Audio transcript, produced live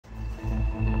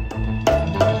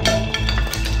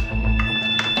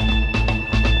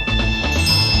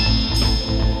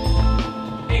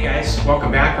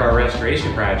welcome back to our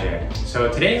restoration project.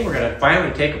 So today we're going to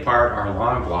finally take apart our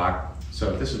long block.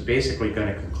 So this is basically going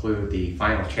to conclude the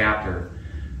final chapter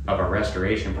of our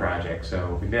restoration project.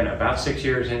 So we've been about 6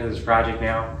 years into this project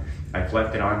now. I've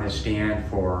left it on this stand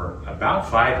for about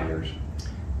 5 years.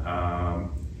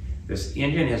 This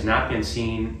engine has not been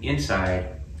seen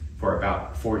inside for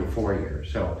about 44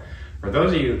 years. So for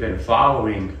those of you who've been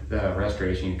following the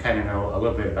restoration, you kind of know a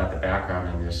little bit about the background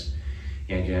on this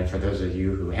engine. For those of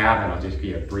you who haven't, I'll just give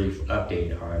you a brief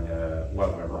update on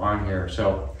what went wrong here.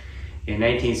 So in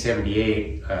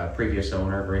 1978, a previous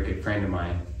owner, a very good friend of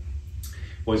mine,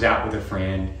 was out with a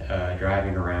friend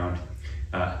driving around.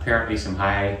 Apparently some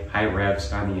high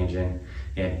revs on the engine,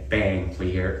 and bang, we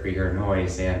hear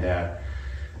noise, and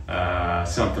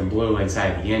something blew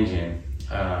inside the engine.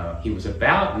 He was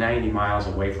about 90 miles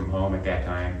away from home at that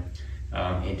time.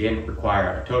 It didn't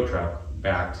require a tow truck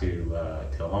back to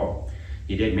home.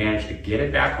 He did manage to get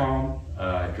it back home,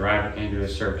 drive it into a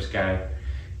service guy,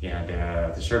 and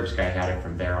the service guy had it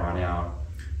from there on out,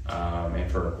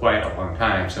 and for quite a long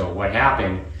time. So what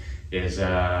happened is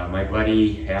my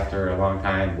buddy, after a long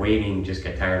time waiting, just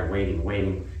got tired of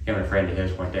waiting. Him and a friend of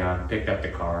his went down, picked up the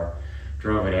car,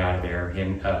 drove it out of there,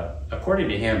 and according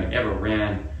to him, it never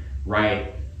ran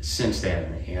right since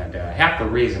then. And half the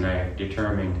reason I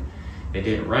determined it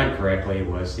didn't run correctly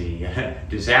was the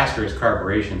disastrous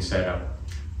carburation setup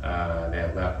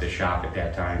that left the shop at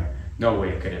that time. No way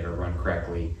it could ever run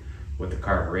correctly with the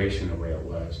carburation the way it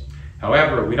was.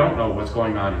 However, we don't know what's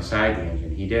going on inside the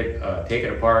engine. He did take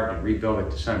it apart and rebuild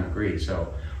it to some degree.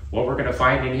 So what we're going to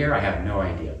find in here, I have no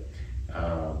idea.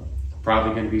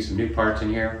 Probably going to be some new parts in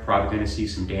here. Probably going to see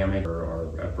some damage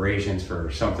or abrasions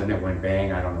for something that went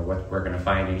bang. I don't know what we're going to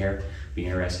find in here. Be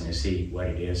interesting to see what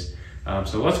it is.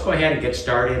 So let's go ahead and get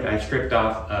started. I stripped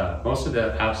off most of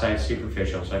the outside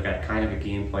superficial, so I've got kind of a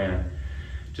game plan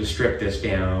to strip this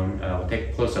down. We'll take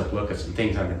a close-up look at some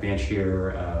things on the bench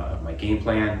here of my game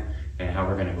plan and how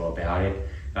we're going to go about it.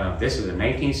 This is a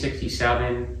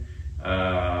 1967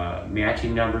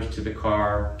 matching numbers to the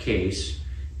car case.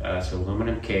 It's an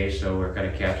aluminum case, so we're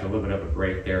going to catch a little bit of a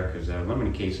break there because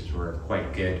aluminum cases were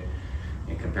quite good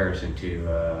in comparison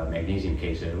to magnesium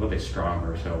cases, a little bit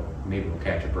stronger, so maybe we'll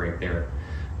catch a break there.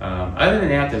 Other than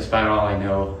that, that's about all I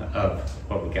know of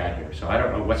what we got here. So I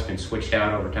don't know what's been switched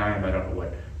out over time. I don't know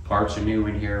what parts are new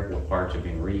in here, what parts are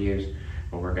being reused,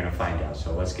 but we're going to find out.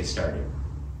 So let's get started.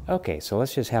 Okay, so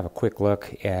let's just have a quick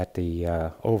look at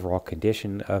the overall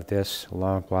condition of this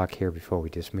long block here before we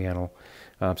dismantle.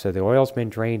 So the oil's been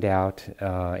drained out,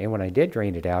 and when I did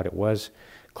drain it out, it was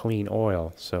clean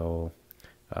oil, so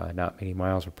not many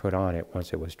miles were put on it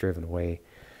once it was driven away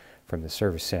from the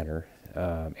service center.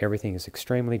 Everything is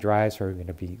extremely dry, so we're going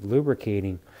to be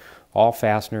lubricating all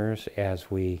fasteners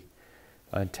as we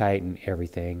untighten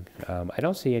everything. I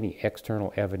don't see any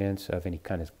external evidence of any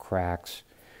kind of cracks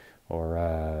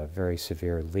or very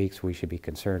severe leaks we should be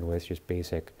concerned with, just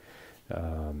basic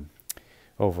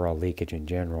overall leakage in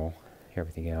general.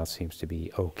 Everything else seems to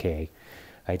be okay.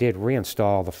 I did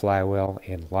reinstall the flywheel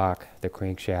and lock the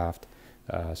crankshaft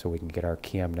so we can get our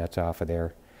cam nuts off of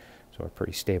there. So we're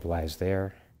pretty stabilized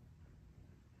there.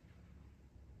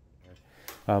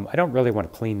 I don't really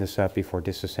want to clean this up before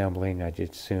disassembling. I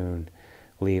just soon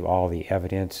leave all the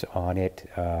evidence on it.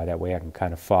 That way I can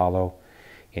kind of follow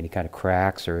any kind of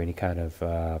cracks or any kind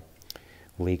of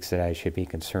leaks that I should be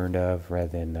concerned of. Rather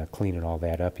than cleaning all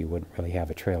that up, you wouldn't really have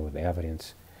a trail of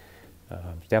evidence.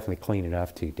 It's definitely clean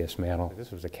enough to dismantle.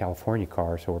 This was a California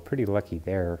car, so we're pretty lucky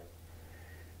there.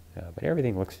 But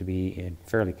everything looks to be in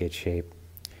fairly good shape.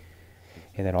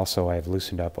 And then also I've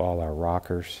loosened up all our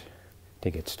rockers to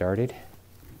get started.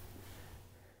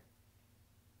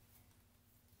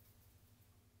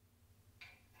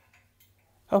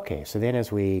 Okay, so then as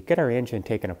we get our engine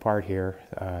taken apart here,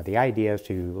 the idea is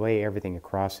to lay everything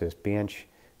across this bench.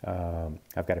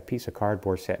 I've got a piece of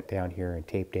cardboard set down here and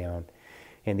taped down.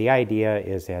 And the idea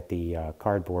is that the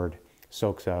cardboard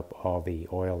soaks up all the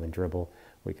oil and dribble.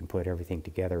 We can put everything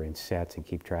together in sets and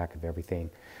keep track of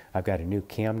everything. I've got a new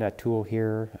cam nut tool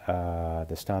here,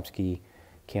 the Stomsky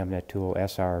cam nut tool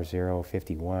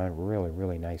SR051,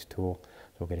 really nice tool.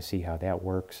 So we're going to see how that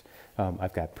works.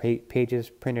 I've got pages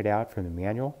printed out from the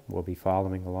manual. We'll be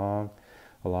following along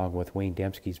with Wayne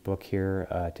Dembski's book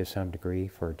here to some degree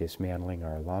for dismantling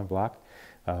our long block.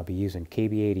 I'll be using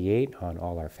KB88 on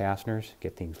all our fasteners,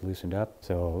 get things loosened up.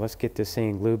 So let's get this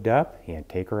thing lubed up and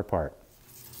take her apart.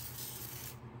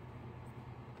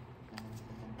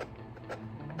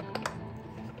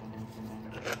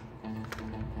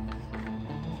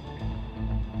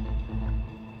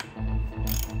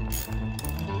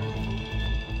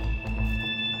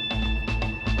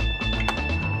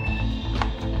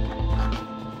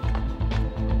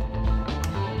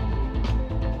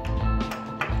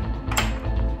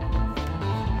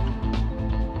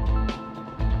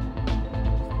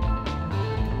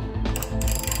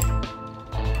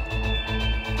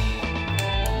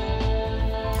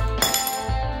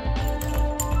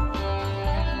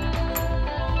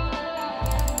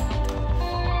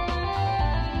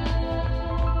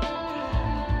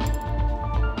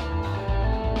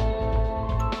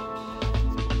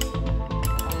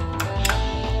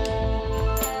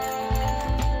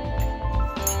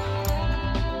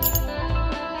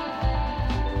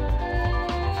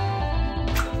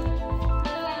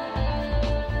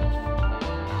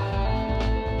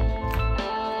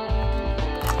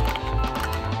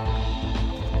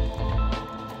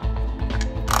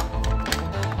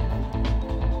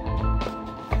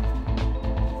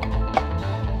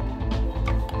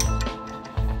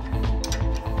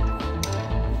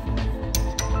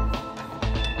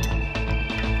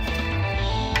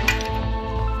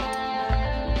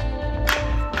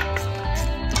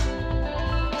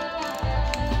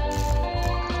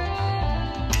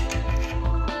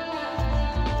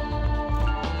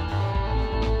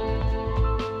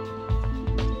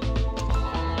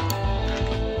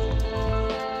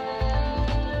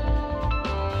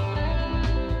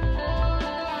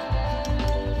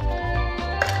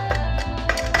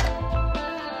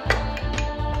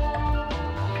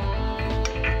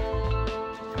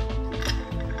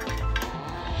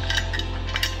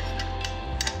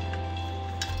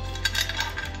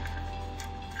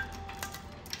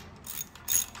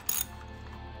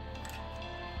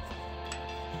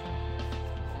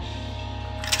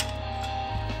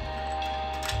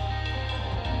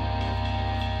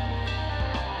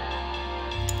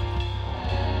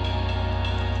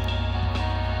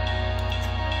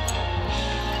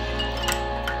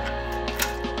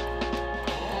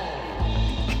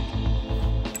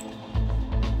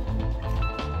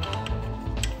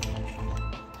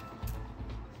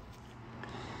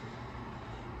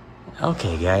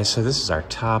 Okay guys, so this is our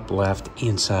top left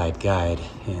inside guide,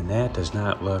 and that does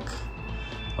not look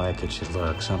like it should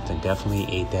look. Something definitely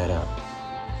ate that up.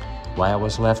 Why it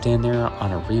was left in there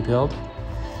on a rebuild,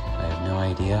 I have no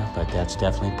idea, but that's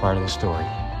definitely part of the story.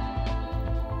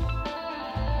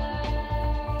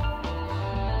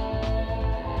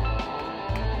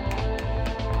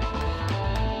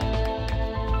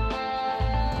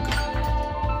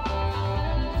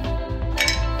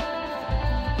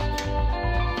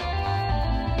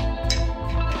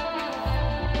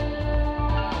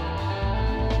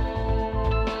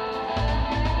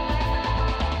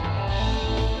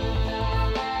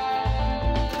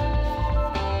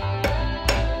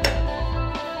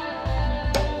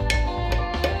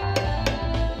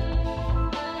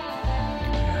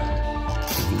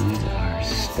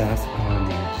 Stuff on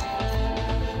there.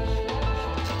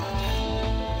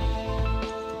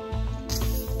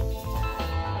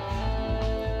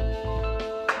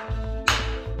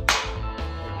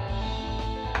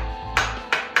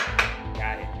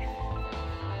 Got it.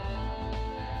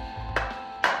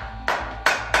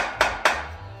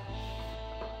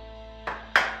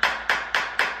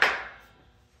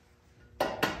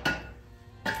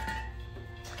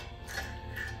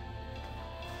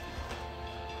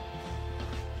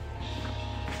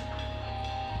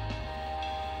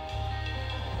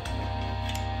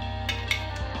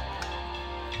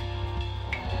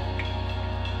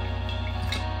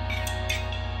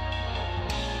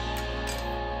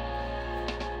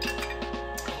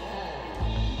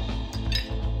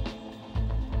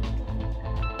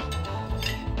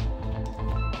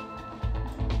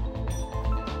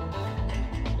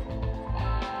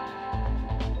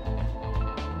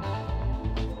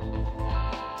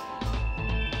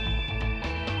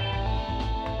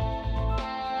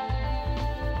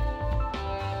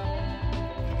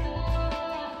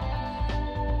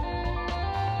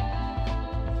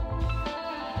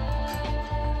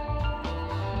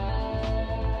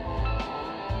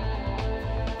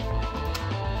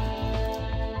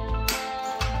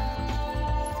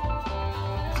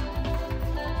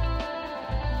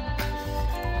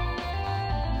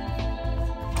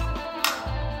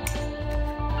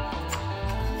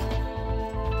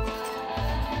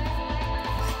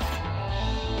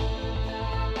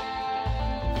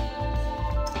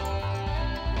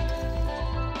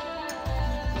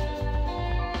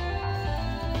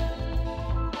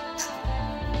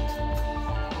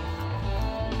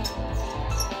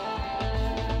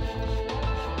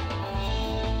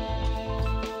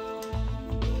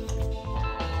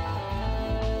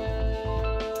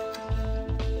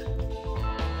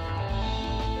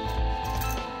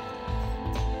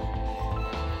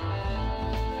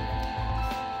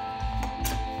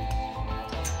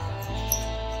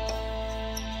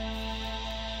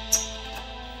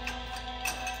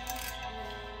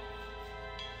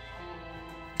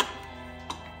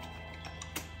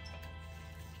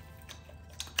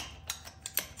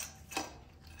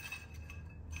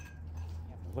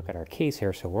 Look at our case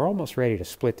here. So we're almost ready to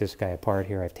split this guy apart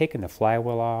here. I've taken the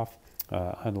flywheel off,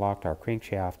 unlocked our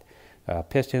crankshaft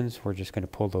pistons. We're just going to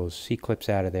pull those C-clips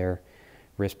out of there,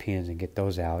 wrist pins, and get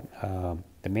those out.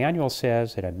 The manual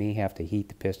says that I may have to heat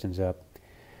the pistons up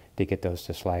to get those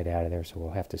to slide out of there, so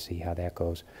we'll have to see how that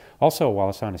goes. Also, while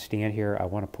it's on a stand here, I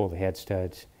want to pull the head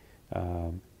studs.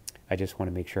 I just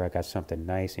want to make sure I got something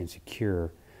nice and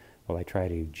secure while I try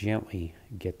to gently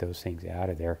get those things out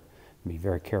of there. Be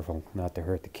very careful not to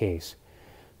hurt the case.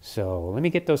 So let me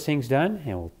get those things done,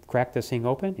 and we'll crack this thing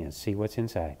open and see what's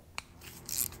inside.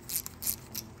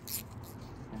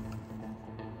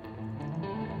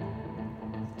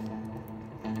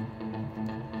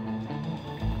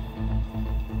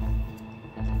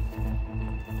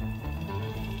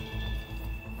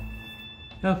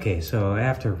 Okay, so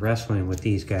after wrestling with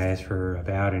these guys for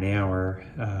about an hour,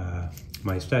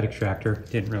 my stud extractor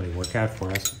didn't really work out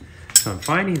for us. So I'm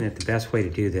finding that the best way to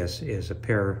do this is a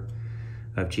pair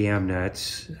of jam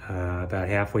nuts about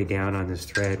halfway down on this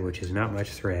thread, which is not much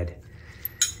thread.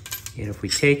 And if we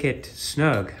take it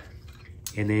snug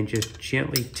and then just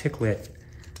gently tickle it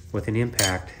with an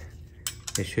impact,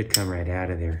 it should come right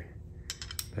out of there.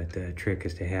 But the trick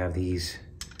is to have these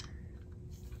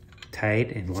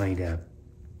tight and lined up.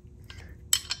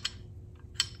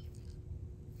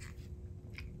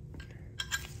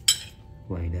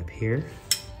 Lined up here.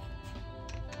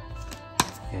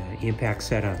 Impact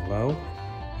set on low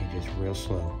and just real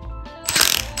slow.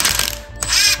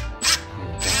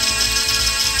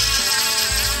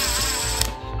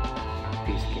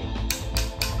 Piece of cake.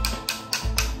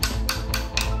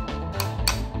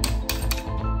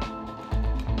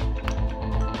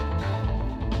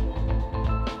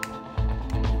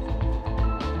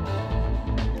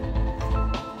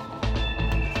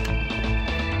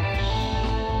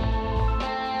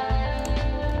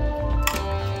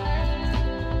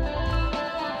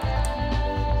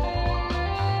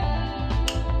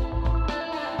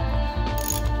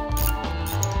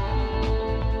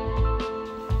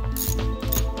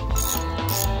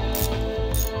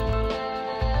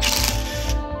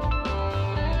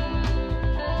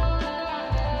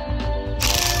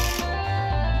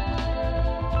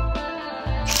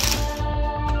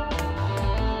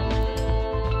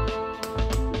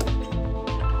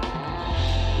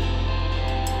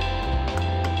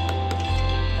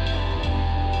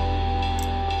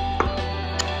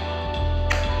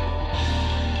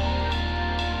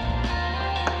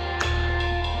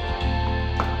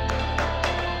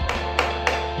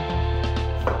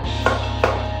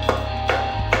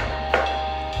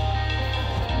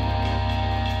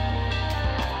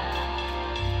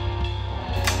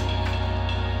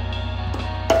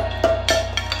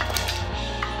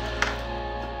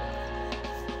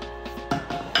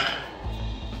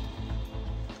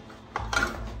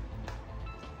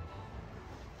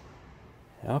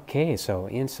 Okay, so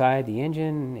inside the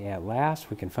engine, at last,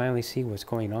 we can finally see what's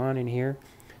going on in here.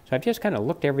 So I've just kind of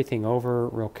looked everything over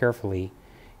real carefully,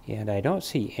 and I don't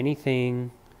see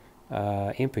anything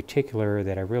in particular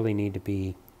that I really need to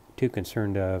be too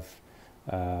concerned of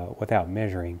without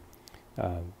measuring.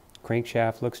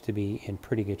 Crankshaft looks to be in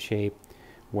pretty good shape.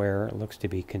 Wear looks to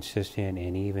be consistent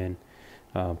and even.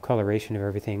 Coloration of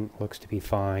everything looks to be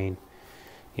fine.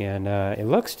 And it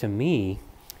looks to me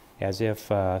as if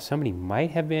somebody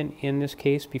might have been in this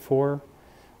case before,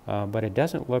 but it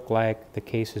doesn't look like the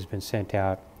case has been sent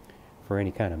out for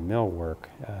any kind of mill work.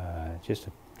 Just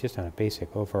on a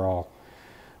basic overall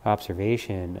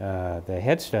observation, the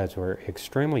head studs were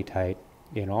extremely tight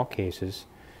in all cases.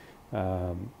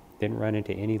 Didn't run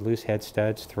into any loose head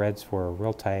studs. Threads were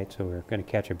real tight, so we're going to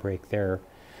catch a break there.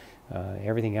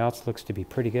 Everything else looks to be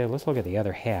pretty good. Let's look at the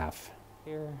other half.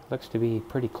 Here looks to be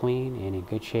pretty clean and in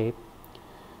good shape.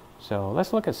 So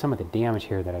let's look at some of the damage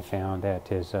here that I found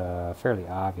that is fairly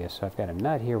obvious. So I've got a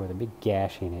nut here with a big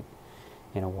gash in it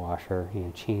and a washer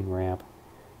and a chain ramp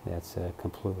that's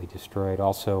completely destroyed.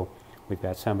 Also, we've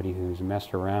got somebody who's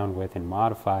messed around with and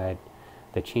modified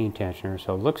the chain tensioner.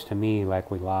 So it looks to me like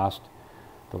we lost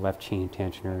the left chain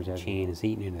tensioner. The chain is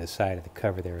eating into the side of the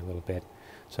cover there a little bit.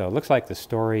 So it looks like the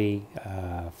story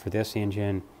for this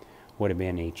engine would have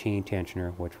been a chain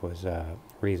tensioner, which was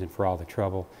reason for all the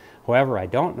trouble. However, I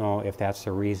don't know if that's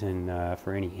the reason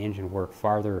for any engine work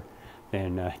farther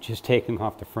than just taking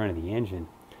off the front of the engine.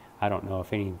 I don't know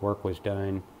if any work was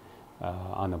done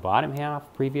on the bottom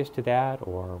half previous to that,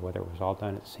 or whether it was all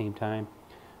done at the same time.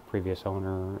 Previous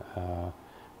owner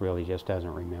really just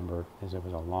doesn't remember, as it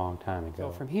was a long time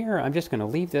ago. So from here, I'm just going to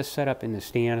leave this set up in the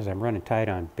stand as I'm running tight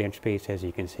on bench space. As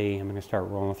you can see, I'm going to start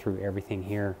rolling through everything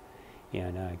here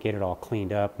and get it all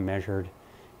cleaned up, measured,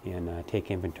 and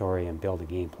take inventory and build a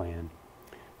game plan.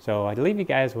 So I'd leave you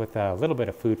guys with a little bit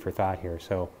of food for thought here.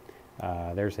 So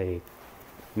there's a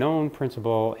known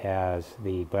principle as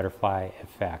the butterfly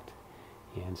effect.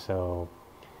 And so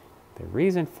the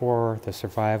reason for the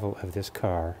survival of this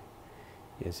car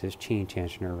is this chain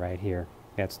tensioner right here.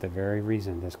 That's the very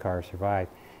reason this car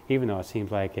survived. Even though it seems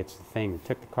like it's the thing that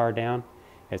took the car down,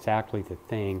 it's actually the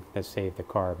thing that saved the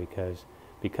car, because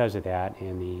of that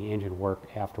and the engine work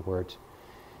afterwards,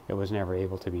 it was never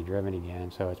able to be driven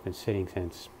again. So it's been sitting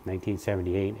since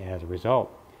 1978 as a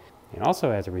result. And also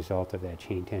as a result of that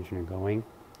chain tensioner going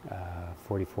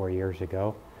 44 years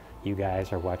ago, you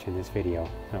guys are watching this video.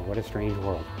 Now, what a strange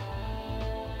world.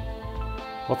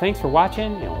 Well, thanks for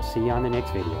watching, and we'll see you on the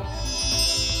next video.